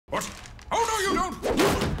Don't!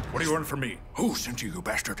 What do you want from me? Who sent you, you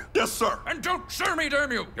bastard? Yes, sir. And don't sir me,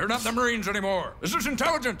 damn you! You're not the Marines anymore. This is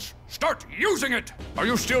intelligence. Start using it. Are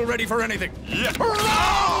you still ready for anything? Yes.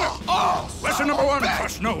 Lesson number one,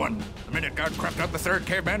 trust no one. The minute God crept out the third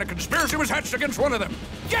caveman, a conspiracy was hatched against one of them.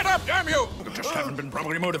 Get up, damn you! You just haven't been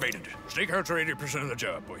properly motivated. Stakeouts are 80% of the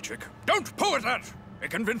job, boy chick. Don't pull at that! A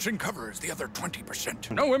convincing cover is the other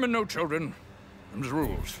 20%. No women, no children. Them's the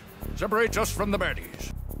rules. Separate us from the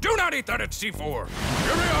baddies. Do not eat that at C4.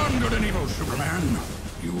 Carry on, good and evil Superman.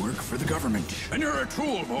 You work for the government. And you're a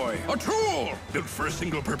tool, boy. A tool! Built for a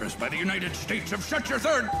single purpose by the United States of shut your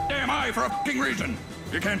third damn eye for a f***ing reason.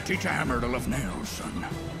 You can't teach a hammer to love nails, son.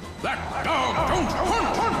 That dog don't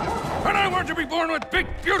hunt! And I want to be born with big,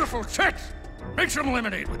 beautiful tits! Make some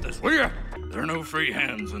lemonade with this, will ya? There are no free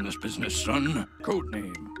hands in this business, son. Code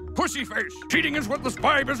name. Pussyface! Cheating is what the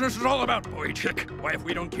spy business is all about, boy chick. Why, if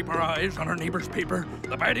we don't keep our eyes on our neighbor's paper,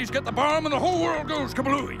 the baddies get the bomb and the whole world goes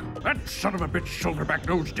kablooey. That son of a bitch shoulderback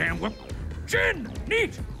nose damn whip. Chin!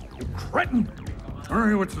 Neat! You cretin!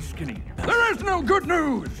 Sorry, what's the skinny? There is no good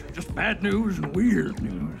news! Just bad news and weird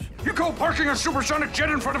news. You call parking a supersonic jet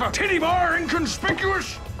in front of a titty bar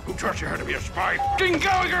inconspicuous? Who taught you how to be a spy? King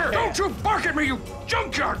Gallagher! Don't you bark at me, you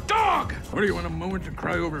junkyard dog! What do you want, a moment to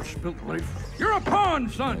cry over spilt life? You're a pawn,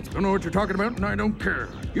 son! Don't know what you're talking about, and I don't care.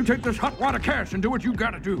 You take this hot wad of cash and do what you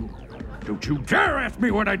gotta do. Don't you dare ask me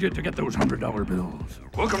what I did to get those $100 bills.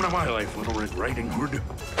 Welcome to my life, Little Red Riding Hood.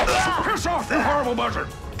 Piss off, you horrible buzzard!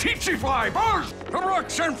 Teetsy fly, buzz! To Brock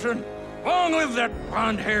Samson! Long live that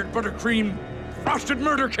blonde-haired buttercream frosted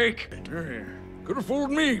murder cake! Could have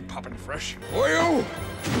fooled me, poppin' fresh. Boyo!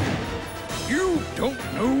 You don't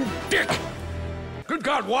know dick! Good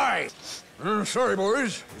God, why? Sorry,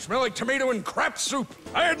 boys. You smell like tomato and crap soup.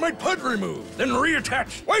 I had my pud removed, then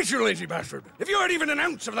reattached. Wait, you lazy bastard. If you had even an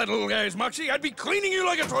ounce of that little guy's moxie, I'd be cleaning you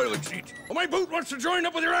like a toilet seat. Well, my boot wants to join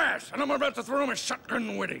up with your ass, and I'm about to throw him a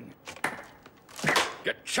shotgun wedding.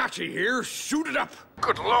 Get Chachi here, suit it up.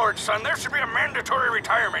 Good Lord, son, there should be a mandatory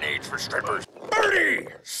retirement age for strippers. Birdie!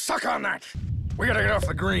 Suck on that. We gotta get off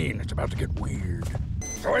the green. It's about to get weird.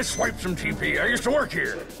 So I swiped some TP. I used to work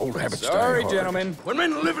here. Old habits die hard. Sorry, gentlemen. When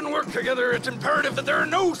men live and work together, it's imperative that there are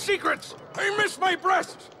no secrets. I miss my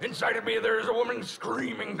breasts. Inside of me, there is a woman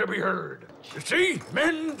screaming to be heard. You see?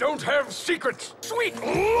 Men don't have secrets. Sweet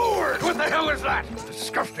Lord! What the hell is that?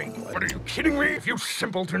 Disgusting. What, are you kidding me? If you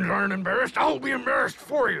simpletons aren't embarrassed, I'll be embarrassed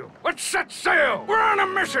for you. Let's set sail. We're on a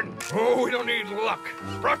mission. Oh, we don't need luck.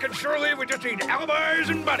 Brock and Shirley, we just need alibis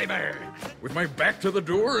and body bags. With my back to the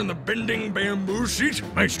door and the bending bamboo seat?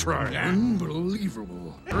 Nice try.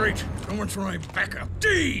 Unbelievable. Great. So much for my backup.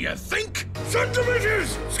 D, you think? Sons of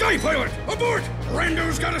bitches! Sky pilot, abort!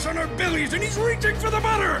 Rando's got us on our bellies and he's reaching for the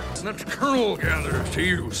butter! And that's Colonel gathers to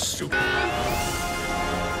you, soup.